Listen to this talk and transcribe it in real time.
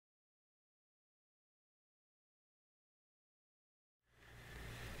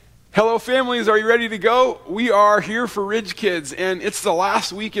Hello families, are you ready to go? We are here for Ridgekids, and it's the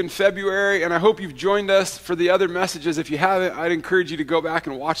last week in February, and I hope you've joined us for the other messages. If you haven't, I'd encourage you to go back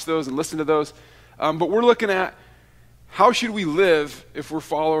and watch those and listen to those. But we're looking at how should we live if we're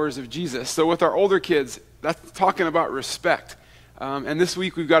followers of Jesus. So with our older kids, that's talking about respect. And this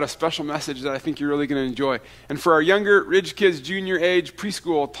week we've got a special message that I think you're really going to enjoy. And for our younger Ridgekids, junior age,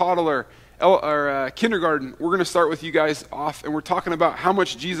 preschool, toddler, kindergarten, we're going to start with you guys off, and we're talking about how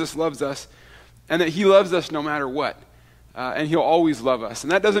much Jesus loves us and that he loves us no matter what, and he'll always love us.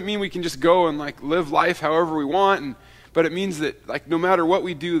 And that doesn't mean we can just go and live life however we want, but it means that no matter what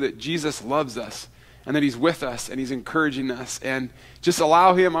we do, that Jesus loves us and that he's with us and he's encouraging us. And just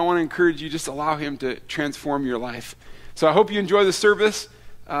allow him, I want to encourage you, just allow him to transform your life. So I hope you enjoy the service.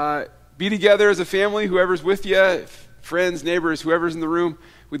 Be together as a family, whoever's with you, friends, neighbors, whoever's in the room.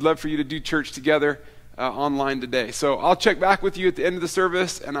 We'd love for you to do church together online today. So I'll check back with you at the end of the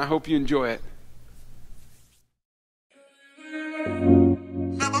service, and I hope you enjoy it.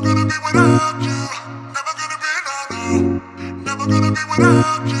 Never gonna be without you. Never gonna be no. Never gonna be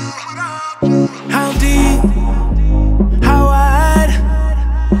without you. How deep? How wide?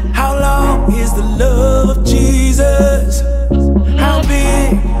 How long is the love of Jesus? How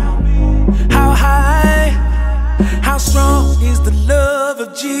big? How high? How strong is the love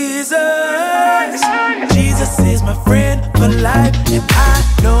of Jesus? Jesus is my friend for life, and I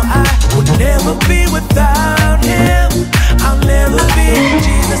know I will never be without him. I'll never be.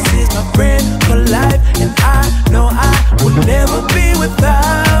 Jesus is my friend for life, and I know I will never be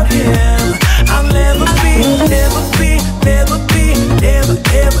without him. I'll never be, never be, never be, never,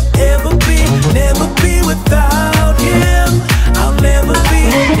 ever, ever be, never be without him. I'll never be,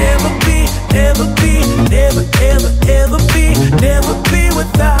 never be, never be, never, ever, ever be, never be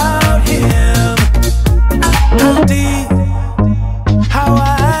without him. How deep, how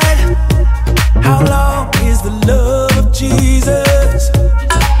wide, how long is the love of Jesus?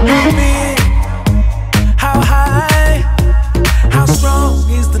 How big, how high, how strong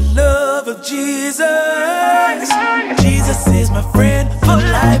is the love of Jesus? Jesus is my friend for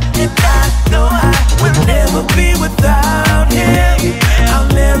life, and I know I will never be without him. I'll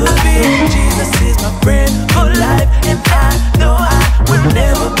never be. Jesus is my friend for life, and I know I will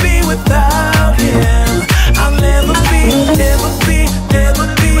never be without him. I'll never be, never be, never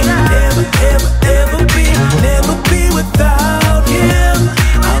be, never, ever, ever be, never be without him.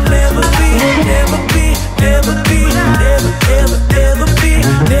 I'll never be, never be, never be, never, ever, ever be,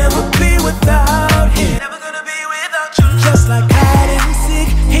 never be without him. Never gonna be without you. Just like hide and seek,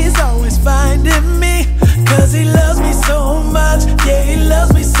 he's always finding me, 'cause he loves me so much. Yeah, he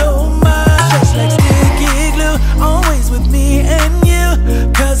loves me so much. Just like sticky glue, always with me and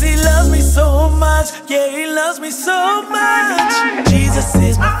you, 'cause he loves me so much. Yeah, he loves me so much. Jesus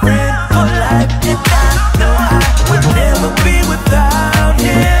is my friend for life, and I know I will never be without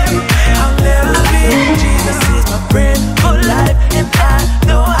him. I'll never be. Jesus is my friend for life, and I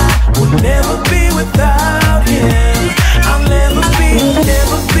know I will never be without him. I'll never be,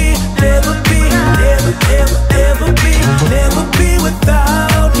 never be, never be, never, ever, ever be, never be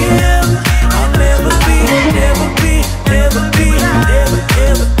without him. I'll never be, never be, never be, never,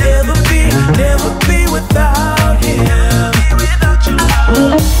 ever, ever be, never be without him. Without you.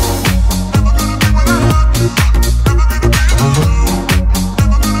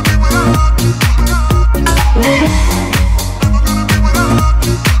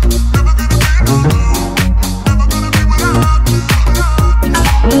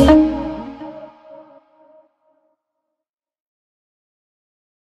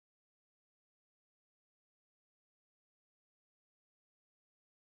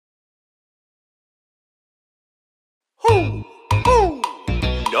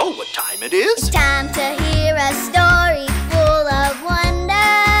 You know what time it is? It's time to hear a story full of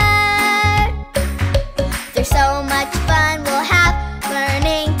wonder. There's so much fun we'll have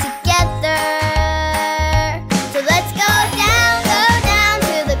learning together. So let's go down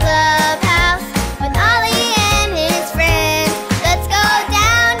to the clubhouse with Ollie and his friends. Let's go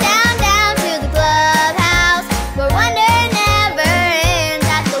down to the clubhouse where wonder never ends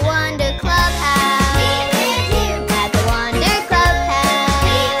at the Wonder Clubhouse. At the Wonder Clubhouse.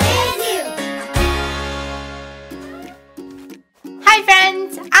 Hi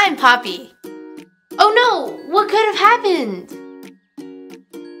friends, I'm Poppy. Oh no, what could have happened?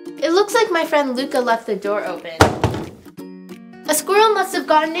 It looks like my friend Luca left the door open. A squirrel must have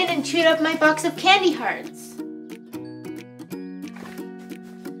gotten in and chewed up my box of candy hearts.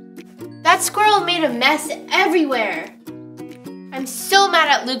 That squirrel made a mess everywhere. I'm so mad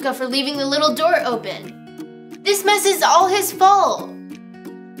at Luca for leaving the little door open. This mess is all his fault.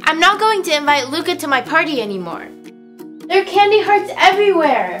 I'm not going to invite Luca to my party anymore. There are candy hearts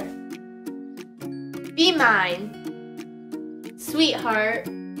everywhere. Be mine. Sweetheart.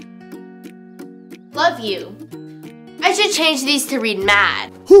 Love you. I should change these to read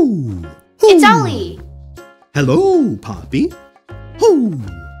mad. Hoo! It's Ollie. Hello, Poppy. Hoo!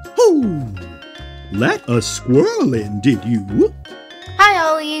 Hoo! Let a squirrel in, did you? Hi,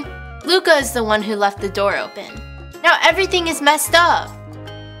 Ollie. Luca is the one who left the door open. Now everything is messed up.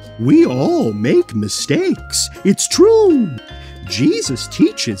 We all make mistakes. It's true. Jesus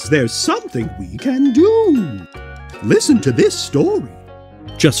teaches there's something we can do. Listen to this story.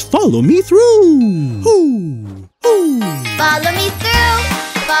 Just follow me through. Hoo! Hoo! Follow me through,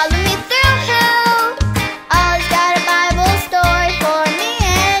 follow me through, who? Ollie's got a Bible story for me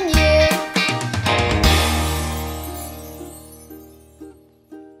and you.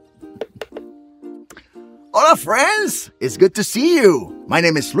 Hola, friends! It's good to see you. My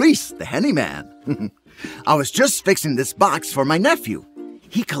name is Luis, the handyman. I was just fixing this box for my nephew.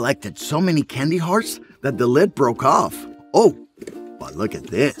 He collected so many candy hearts that the lid broke off. Oh, but look at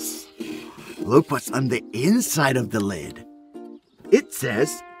this. Look what's on the inside of the lid. It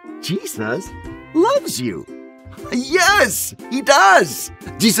says, Jesus loves you. Yes, he does.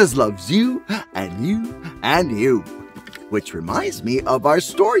 Jesus loves you and you and you. Which reminds me of our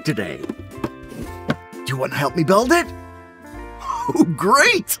story today. Do you want to help me build it? Oh,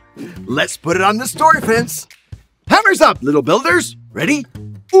 great! Let's put it on the story fence. Hammers up, little builders. Ready?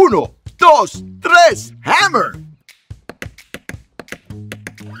 Uno, dos, tres, hammer!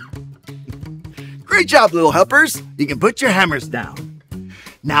 Great job, little helpers. You can put your hammers down.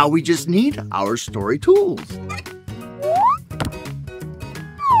 Now we just need our story tools.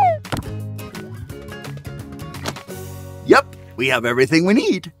 Yep, we have everything we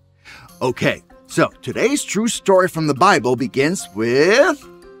need. Okay, so today's true story from the Bible begins with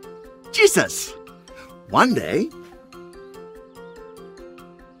Jesus. One day,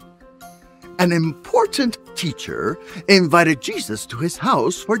 an important teacher invited Jesus to his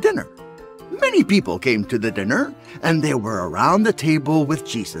house for dinner. Many people came to the dinner, and they were around the table with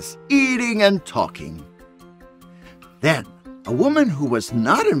Jesus, eating and talking. Then, a woman who was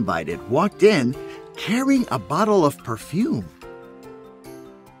not invited walked in, carrying a bottle of perfume.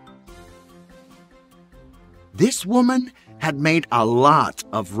 This woman had made a lot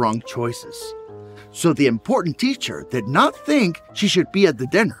of wrong choices, so the important teacher did not think she should be at the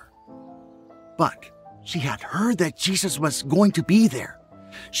dinner. But she had heard that Jesus was going to be there.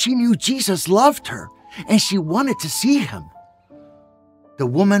 She knew Jesus loved her, and she wanted to see him. The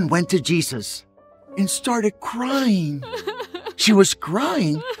woman went to Jesus and started crying. She was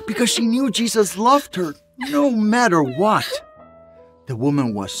crying because she knew Jesus loved her no matter what. The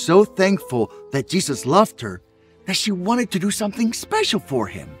woman was so thankful that Jesus loved her that she wanted to do something special for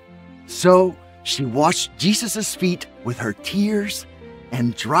him. So she washed Jesus' feet with her tears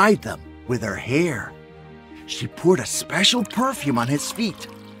and dried them with her hair. She poured a special perfume on his feet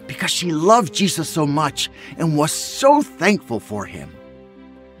because she loved Jesus so much and was so thankful for him.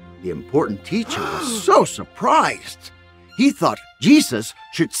 The important teacher was so surprised. He thought Jesus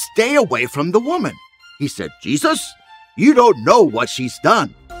should stay away from the woman. He said, "Jesus, you don't know what she's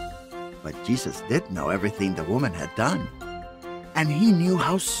done." But Jesus did know everything the woman had done. And he knew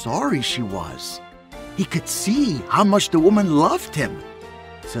how sorry she was. He could see how much the woman loved him.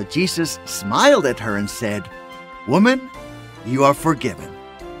 So Jesus smiled at her and said, "Woman, you are forgiven.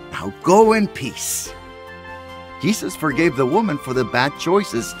 Now go in peace." Jesus forgave the woman for the bad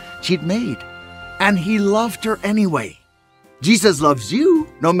choices she'd made, and he loved her anyway. Jesus loves you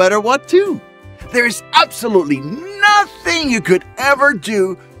no matter what, too. There is absolutely nothing you could ever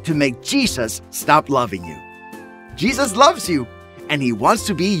do to make Jesus stop loving you. Jesus loves you, and he wants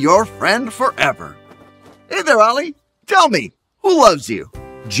to be your friend forever. Hey there, Ollie. Tell me, who loves you?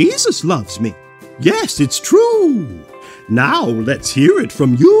 Jesus loves me. Yes, it's true. Now let's hear it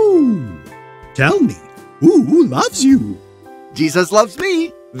from you. Tell me, who loves you? Jesus loves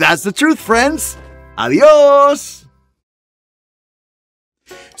me. That's the truth, friends. Adios.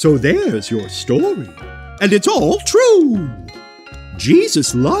 So there's your story, and it's all true.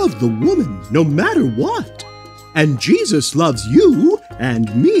 Jesus loved the woman no matter what, and Jesus loves you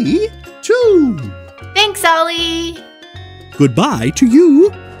and me too. Thanks, Ollie. Goodbye to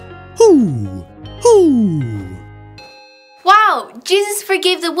you. Hoo, hoo. Wow, Jesus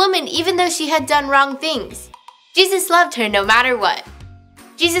forgave the woman even though she had done wrong things. Jesus loved her no matter what.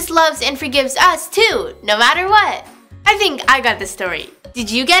 Jesus loves and forgives us too, no matter what. I think I got the story. Did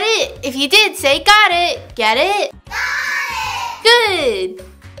you get it? If you did, say got it. Get it? Got it! Good!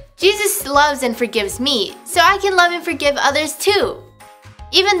 Jesus loves and forgives me, so I can love and forgive others too.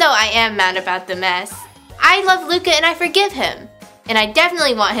 Even though I am mad about the mess, I love Luca and I forgive him. And I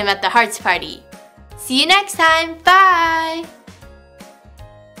definitely want him at the Hearts Party. See you next time. Bye!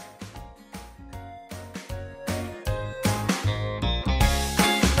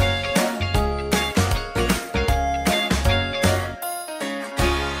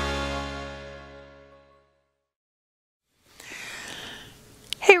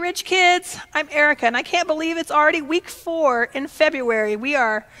 Hey Rich Kids, I'm Erica and I can't believe it's already week 4 in February. We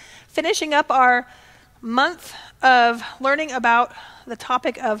are finishing up our month of learning about the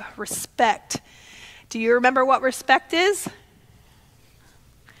topic of respect. Do you remember what respect is?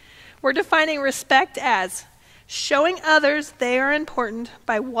 We're defining respect as showing others they are important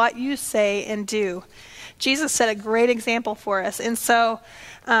by what you say and do. Jesus set a great example for us, and so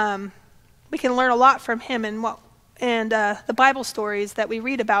we can learn a lot from him and the Bible stories that we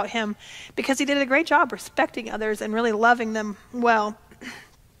read about him, because he did a great job respecting others and really loving them well.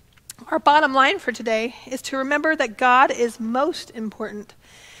 Our bottom line for today is to remember that God is most important.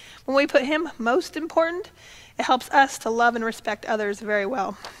 When we put him most important, it helps us to love and respect others very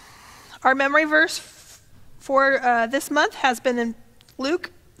well. Our memory verse for this month has been in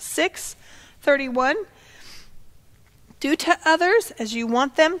Luke 6:31. Do to others as you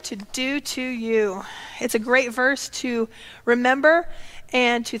want them to do to you. It's a great verse to remember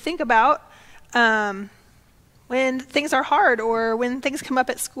and to think about when things are hard or when things come up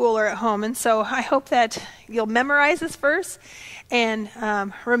at school or at home. And so I hope that you'll memorize this verse and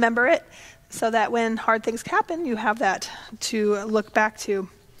remember it so that when hard things happen, you have that to look back to.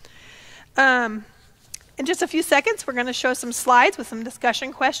 In just a few seconds, we're going to show some slides with some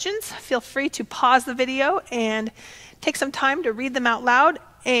discussion questions. Feel free to pause the video and take some time to read them out loud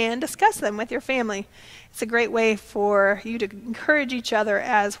and discuss them with your family. It's a great way for you to encourage each other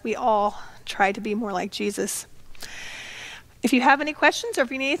as we all try to be more like Jesus. If you have any questions or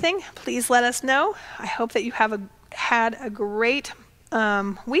if you need anything, please let us know. I hope that you have had a great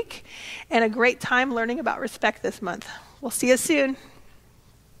week and a great time learning about respect this month. We'll see you soon.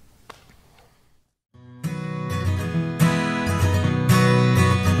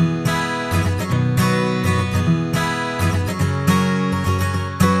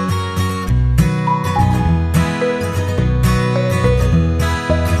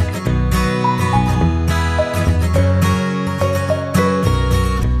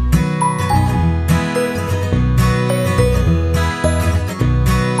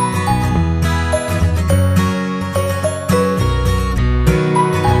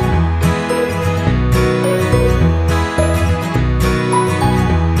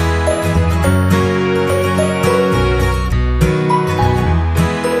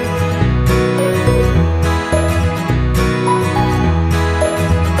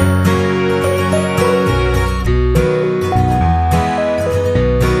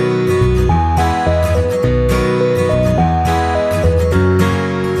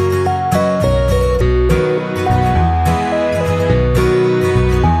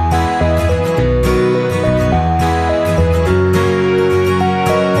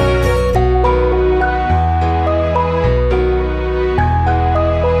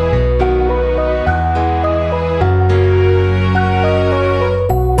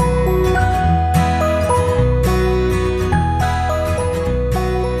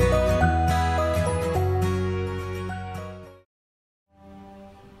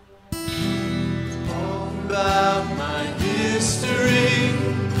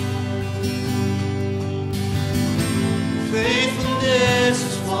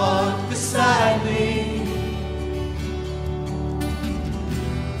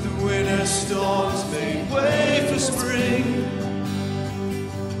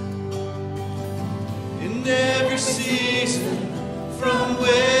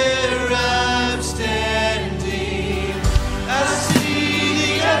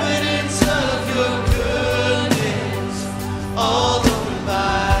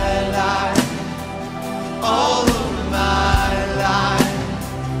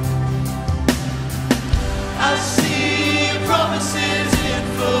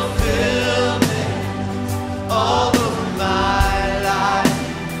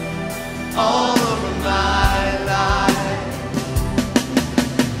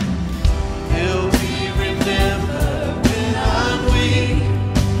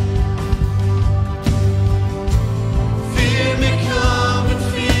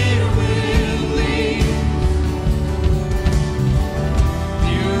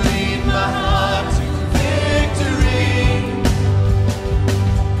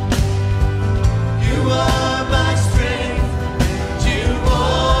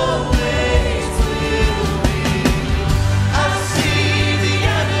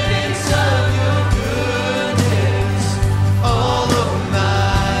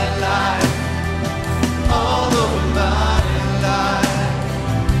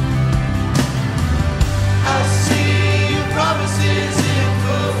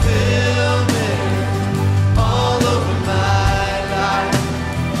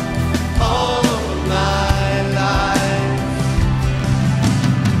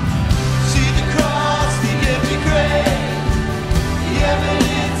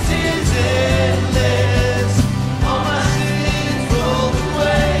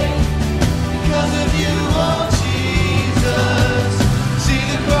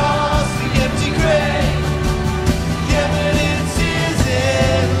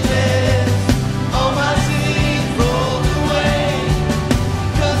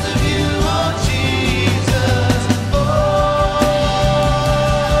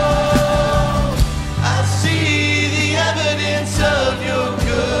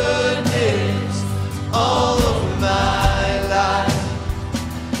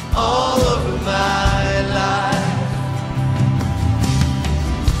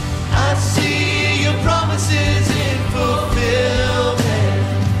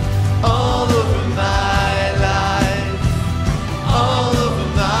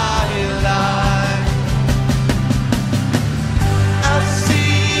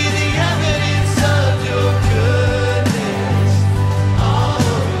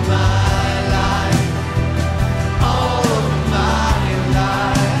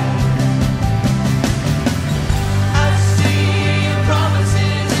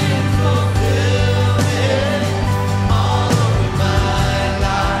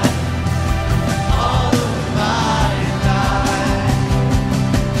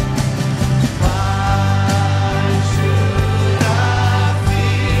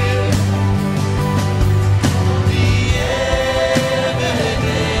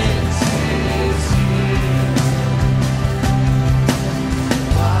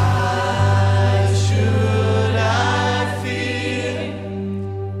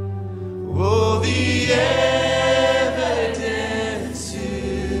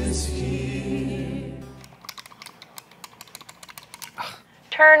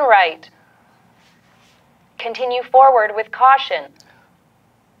 continue forward with caution.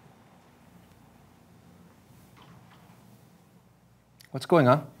 What's going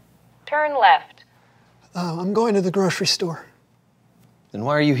on? Turn left. I'm going to the grocery store. Then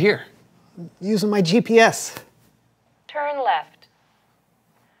why are you here? Using my GPS. Turn left.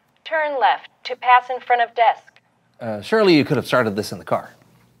 Turn left to pass in front of desk. Surely you could have started this in the car.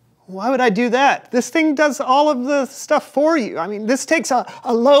 Why would I do that? This thing does all of the stuff for you. I mean, this takes a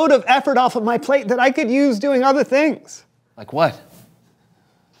load of effort off of my plate that I could use doing other things. Like what?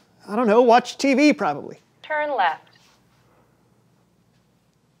 I don't know, watch TV probably. Turn left.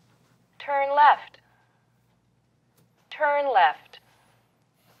 Turn left. Turn left.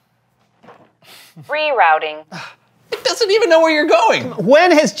 Rerouting. It doesn't even know where you're going.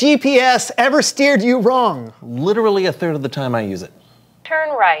 When has GPS ever steered you wrong? Literally a third of the time I use it.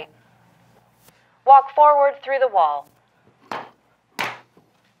 Turn right. Walk forward through the wall.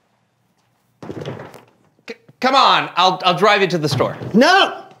 Come on, I'll drive you to the store.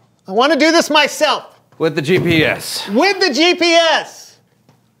 No! I want to do this myself. With the GPS. With the GPS!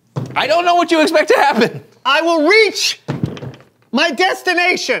 I don't know what you expect to happen. I will reach my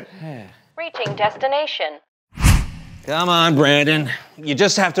destination. Reaching destination. Come on, Brandon. You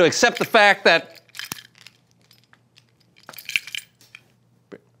just have to accept the fact that...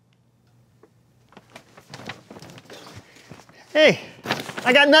 Hey,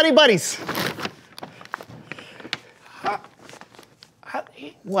 I got nutty buddies.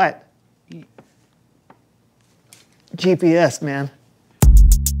 What? GPS, man.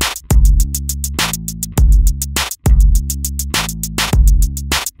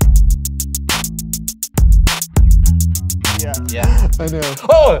 Yeah. I know.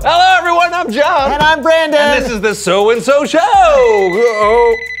 Oh, hello everyone, I'm John. And I'm Brandon. And this is the So-and-So Show.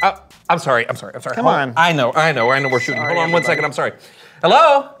 Oh, I'm sorry. Come on. I know, we're shooting. Hold on one second, I'm sorry.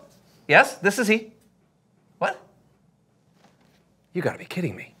 Hello? Yes, this is he. What? You gotta be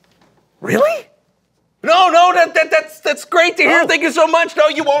kidding me. Really? No, that's great to hear. Oh. Thank you so much. No,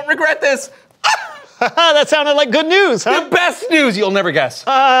 you won't regret this. That sounded like good news, huh? The best news you'll never guess.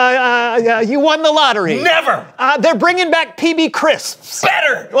 You won the lottery. Never. They're bringing back PB Crisps.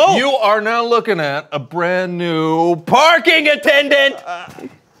 Better. Oh. You are now looking at a brand new parking attendant.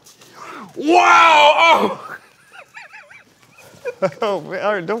 Wow. Oh, all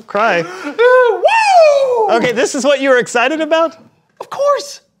right, don't cry. Woo! Okay, this is what you were excited about? Of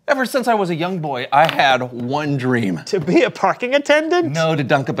course. Ever since I was a young boy, I had one dream. To be a parking attendant? No, to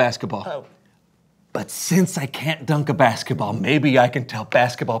dunk a basketball. Oh. But since I can't dunk a basketball, maybe I can tell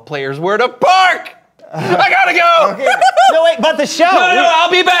basketball players where to park. I gotta go. Okay. No, wait, but the show. No, I'll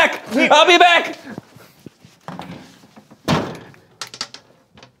be back. I'll be back.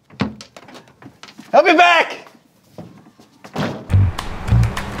 I'll be back.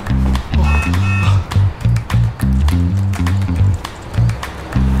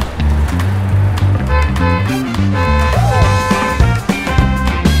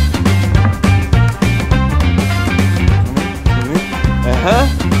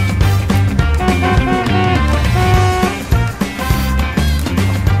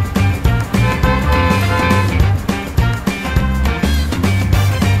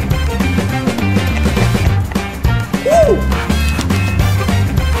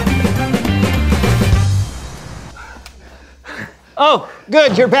 Oh,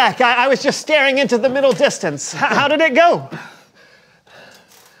 good, you're back. I was just staring into the middle distance. How did it go?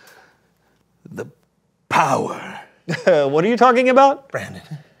 The power. What are you talking about? Brandon,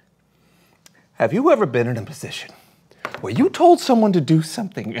 have you ever been in a position where you told someone to do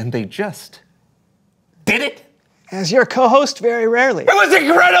something and they just did it? As your co-host, very rarely. It was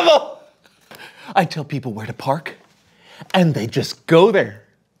incredible! I tell people where to park, and they just go there,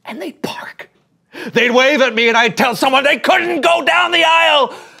 and they'd park. They'd wave at me, and I'd tell someone they couldn't go down the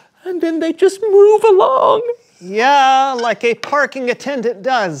aisle, and then they'd just move along. Yeah, like a parking attendant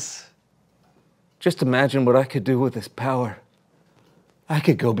does. Just imagine what I could do with this power. I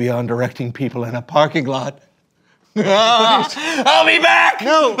could go beyond directing people in a parking lot. I'll be back!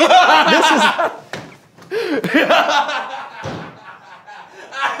 No, this is...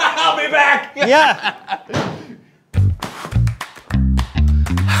 I'll be back! Yeah.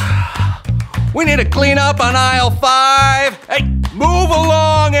 We need to clean up on aisle 5. Hey, move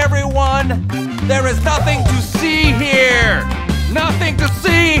along, everyone. There is nothing to see here. Nothing to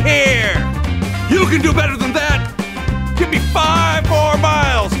see here. You can do better than that. Give me 5 more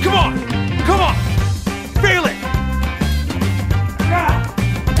miles. Come on. Come on. Feel it.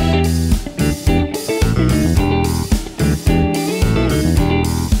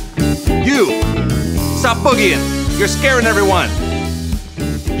 You, stop boogieing. You're scaring everyone.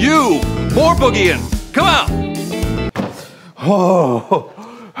 You, more boogieing. Come on. All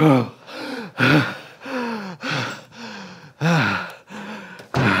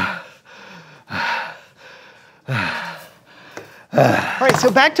right,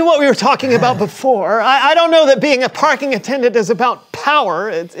 so back to what we were talking about before. I don't know that being a parking attendant is about power.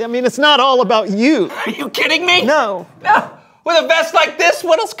 It's not all about you. Are you kidding me? No. No. With a vest like this,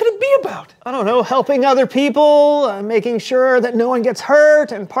 what else could it be about? I don't know, helping other people, making sure that no one gets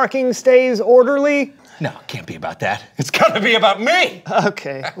hurt and parking stays orderly. No, it can't be about that. It's gotta be about me.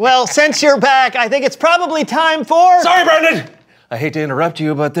 Okay, well, since you're back, I think it's probably time for... Sorry, Brendan. I hate to interrupt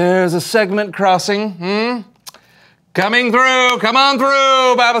you, but there's a segment crossing. Coming through, come on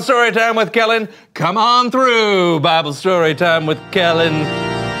through, Bible story time with Kellen. Come on through, Bible story time with Kellen.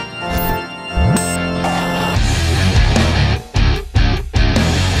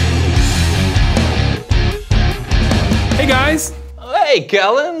 Hey guys, Hey,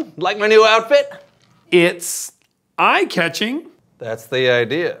 Kellen, like my new outfit? it's eye-catching. That's the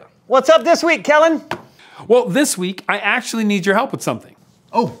idea. What's up this week, Kellen? Well, this week, I actually need your help with something.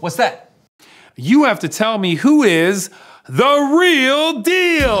 Oh, what's that? You have to tell me who is the real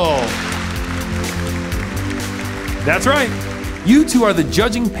deal. That's right. You two are the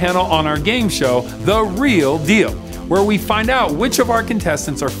judging panel on our game show, The Real Deal, where we find out which of our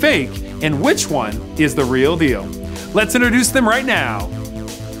contestants are fake and which one is the real deal. Let's introduce them right now.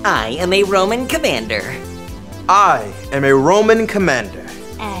 I am a Roman commander. I am a Roman commander.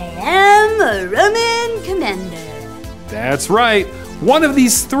 I am a Roman commander. That's right. One of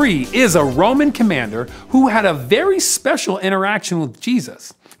these three is a Roman commander who had a very special interaction with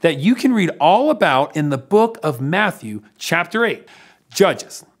Jesus that you can read all about in the book of Matthew, chapter 8.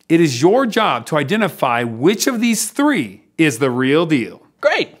 Judges, it is your job to identify which of these three is the real deal.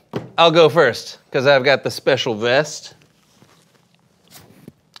 Great. I'll go first, because I've got the special vest.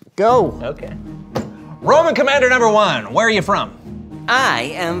 Go. Okay. Roman commander number 1, where are you from?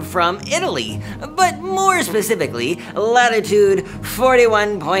 I am from Italy, but more specifically, latitude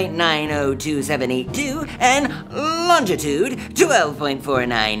 41.902782 and longitude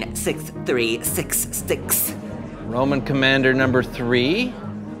 12.496366. Roman commander number 3?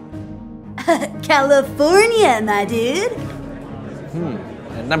 California, my dude.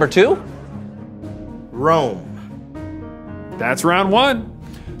 And number 2? Rome. That's round one.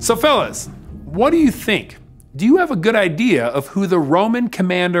 So fellas, what do you think? Do you have a good idea of who the Roman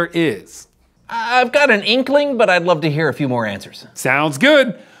commander is? I've got an inkling, but I'd love to hear a few more answers. Sounds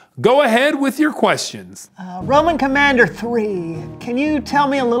good. Go ahead with your questions. Roman Commander 3, can you tell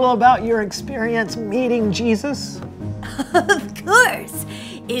me a little about your experience meeting Jesus? Of course.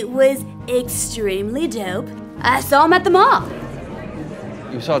 It was extremely dope. I saw him at the mall.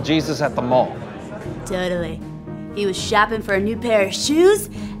 You saw Jesus at the mall. Totally. He was shopping for a new pair of shoes,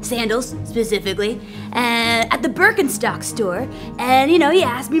 sandals specifically, and at the Birkenstock store. And, he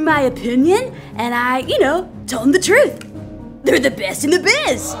asked me my opinion, and I, told him the truth. They're the best in the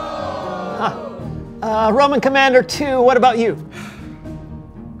biz. Roman Commander 2, what about you?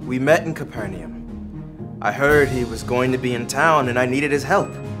 We met in Capernaum. I heard he was going to be in town and I needed his help.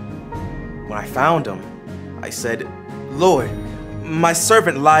 When I found him, I said, "Lord, my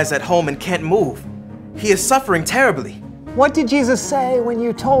servant lies at home and can't move. He is suffering terribly." What did Jesus say when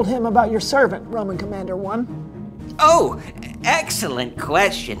you told him about your servant, Roman Commander 1? Oh, excellent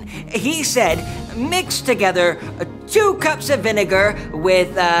question. He said, mix together 2 cups of vinegar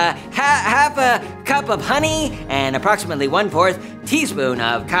with half a cup of honey and approximately 1/4 teaspoon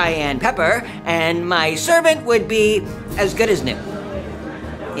of cayenne pepper, and my servant would be as good as new.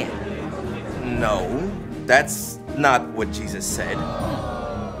 Yeah. No, that's not what Jesus said.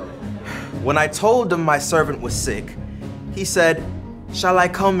 When I told him my servant was sick, he said, "Shall I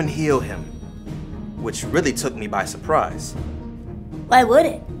come and heal him?" Which really took me by surprise. Why would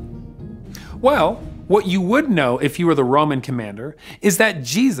it? Well, what you would know if you were the Roman commander is that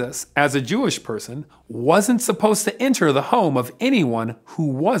Jesus, as a Jewish person, wasn't supposed to enter the home of anyone who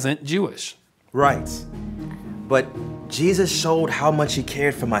wasn't Jewish. Right. But Jesus showed how much he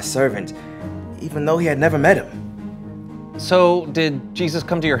cared for my servant, even though he had never met him. So, did Jesus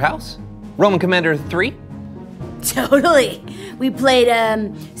come to your house? Roman commander 3? Totally. We played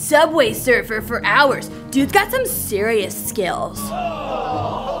Subway Surfer for hours. Dude's got some serious skills.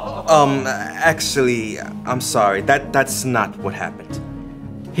 Actually, I'm sorry. That's not what happened.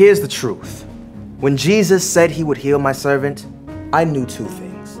 Here's the truth. When Jesus said he would heal my servant, I knew 2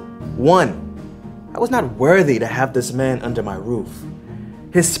 things. 1, I was not worthy to have this man under my roof.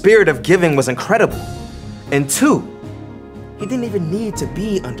 His spirit of giving was incredible. And 2, he didn't even need to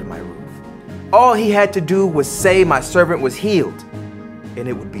be under my roof. All he had to do was say my servant was healed, and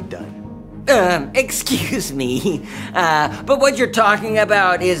it would be done. Excuse me, but what you're talking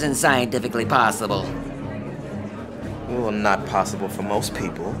about isn't scientifically possible. Well, not possible for most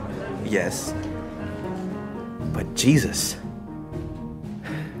people, yes. But Jesus.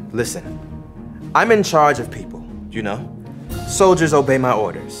 Listen, I'm in charge of people, you know? Soldiers obey my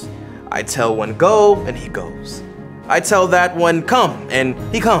orders. I tell one go, and he goes. I tell that one come, and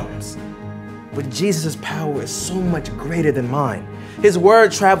he comes. But Jesus' power is so much greater than mine. His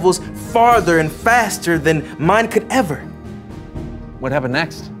word travels farther and faster than mine could ever. What happened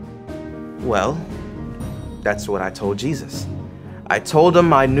next? Well, that's what I told Jesus. I told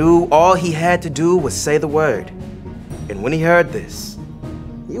him I knew all he had to do was say the word. And when he heard this,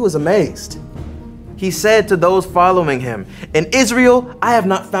 he was amazed. He said to those following him, "In Israel, I have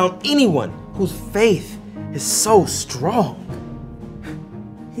not found anyone whose faith is so strong."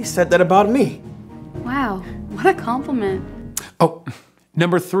 He said that about me. Wow, what a compliment. Oh,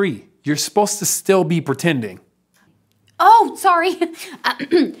 number 3, you're supposed to still be pretending. Oh, sorry.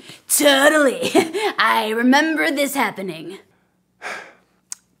 Totally. I remember this happening.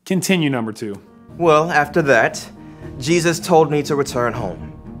 Continue, number 2. Well, after that, Jesus told me to return home.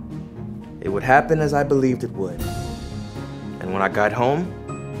 It would happen as I believed it would. And when I got home,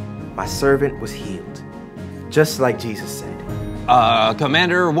 my servant was healed, just like Jesus said.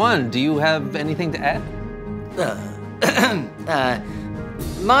 Commander 1, do you have anything to add?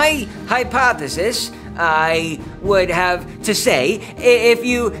 My hypothesis, I would have to say, if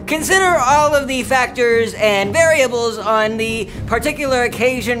you consider all of the factors and variables on the particular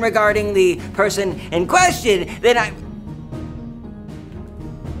occasion regarding the person in question, then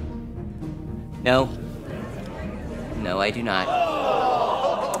No, I do not.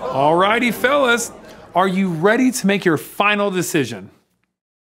 Alrighty, fellas. Are you ready to make your final decision?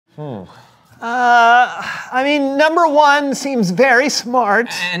 I mean, number 1 seems very smart.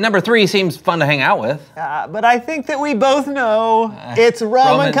 And number 3 seems fun to hang out with. But I think that we both know it's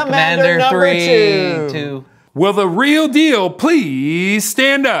Roman Commander number 2. Will the real deal please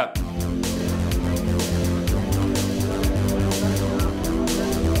stand up?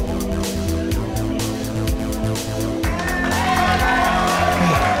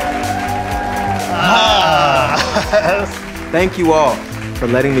 Thank you all for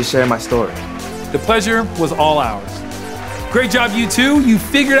letting me share my story. The pleasure was all ours. Great job, you two. You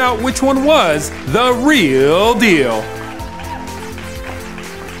figured out which one was the real deal.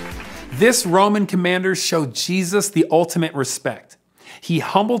 This Roman commander showed Jesus the ultimate respect. He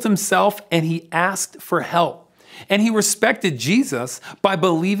humbled himself and he asked for help. And he respected Jesus by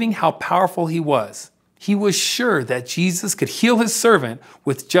believing how powerful he was. He was sure that Jesus could heal his servant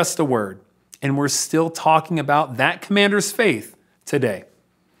with just a word. And we're still talking about that commander's faith today.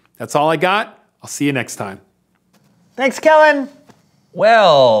 That's all I got. I'll see you next time. Thanks, Kellen.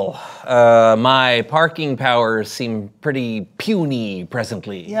 Well, my parking powers seem pretty puny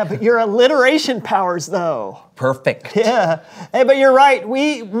presently. Yeah, but your alliteration powers, though. Perfect. Yeah. Hey, but you're right.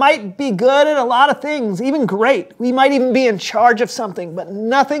 We might be good at a lot of things, even great. We might even be in charge of something, but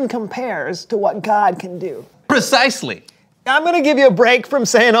nothing compares to what God can do. Precisely. I'm going to give you a break from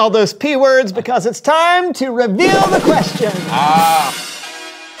saying all those P words because it's time to reveal the question.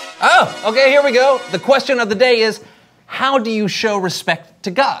 Oh, okay, here we go. The question of the day is, how do you show respect to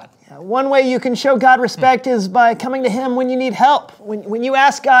God? One way you can show God respect is by coming to Him when you need help. When you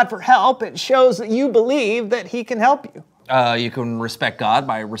ask God for help, it shows that you believe that He can help you. You can respect God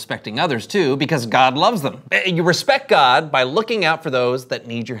by respecting others too, because God loves them. You respect God by looking out for those that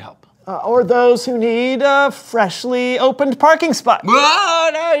need your help. Or those who need a freshly opened parking spot. Oh,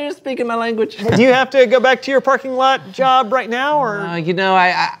 no, you're speaking my language. Do you have to go back to your parking lot job right now, or? You know,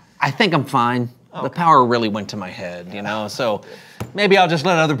 I think I'm fine. Okay. The power really went to my head, you know, so maybe I'll just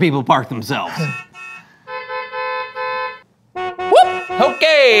let other people park themselves. Whoop!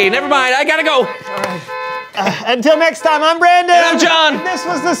 Okay, never mind, I gotta go. All right. Until next time, I'm Brandon. And I'm John. This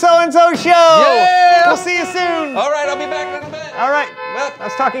was the So-and-So Show. Yeah. We'll see you soon. All right, I'll be back in a little bit. All right. Well, I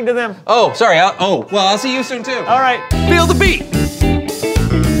was talking to them. Oh, sorry. I'll see you soon too. All right. Feel the beat.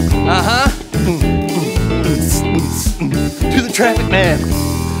 Uh-huh. To the traffic man.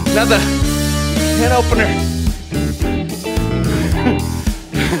 Now the can opener.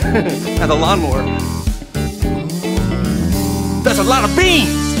 Now the lawnmower. That's a lot of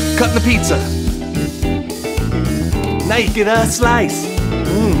beans. Cutting the pizza. Now you get a slice.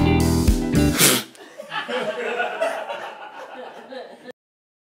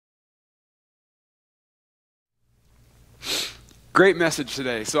 Great message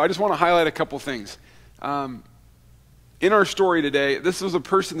today. So I just want to highlight a couple things. In our story today, this was a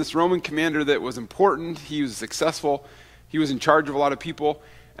person, this Roman commander that was important. He was successful. He was in charge of a lot of people.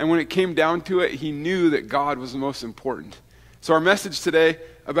 And when it came down to it, he knew that God was the most important. So our message today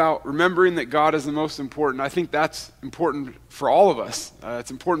about remembering that God is the most important, I think that's important for all of us. It's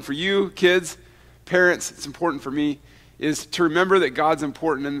important for you, kids, parents, it's important for me, is to remember that God's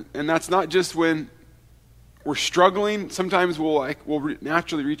important. And that's not just when we're struggling. Sometimes we'll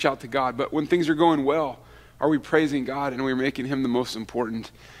naturally reach out to God, but when things are going well, are we praising God and are we making him the most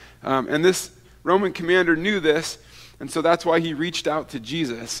important? And this Roman commander knew this, and so that's why he reached out to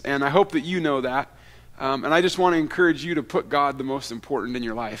Jesus. And I hope that you know that. And I just want to encourage you to put God the most important in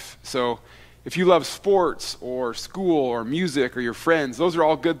your life. So if you love sports or school or music or your friends, those are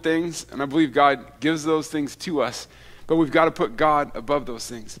all good things, and I believe God gives those things to us, but we've got to put God above those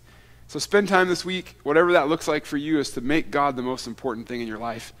things. So spend time this week, whatever that looks like for you, is to make God the most important thing in your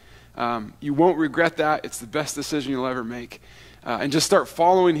life. You won't regret that. It's the best decision you'll ever make. And just start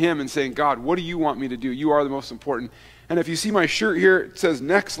following him and saying, God, what do you want me to do? You are the most important. And if you see my shirt here, it says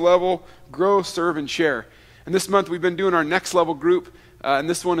Next Level, Grow, Serve, and Share. And this month we've been doing our Next Level group, and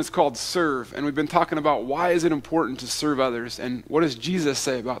this one is called Serve. And we've been talking about why is it important to serve others, and what does Jesus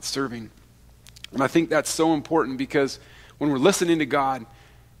say about serving? And I think that's so important because when we're listening to God,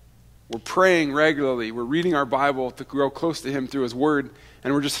 we're praying regularly, we're reading our Bible to grow close to him through his word,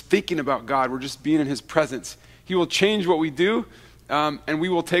 and we're just thinking about God, we're just being in his presence. He will change what we do, and we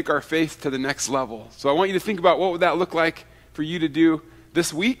will take our faith to the next level. So I want you to think about what would that look like for you to do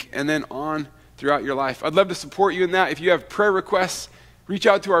this week and then on throughout your life. I'd love to support you in that. If you have prayer requests, reach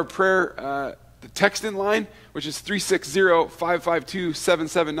out to our prayer the text-in line, which is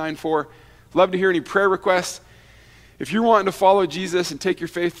 360-552-7794. Love to hear any prayer requests. If you're wanting to follow Jesus and take your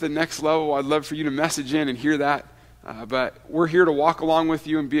faith to the next level, I'd love for you to message in and hear that. But we're here to walk along with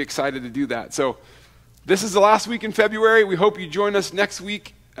you and be excited to do that. So this is the last week in February. We hope you join us next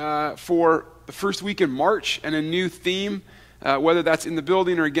week for the first week in March and a new theme, whether that's in the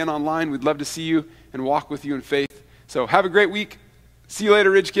building or again online. We'd love to see you and walk with you in faith. So have a great week. See you later,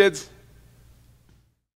 Ridge Kids.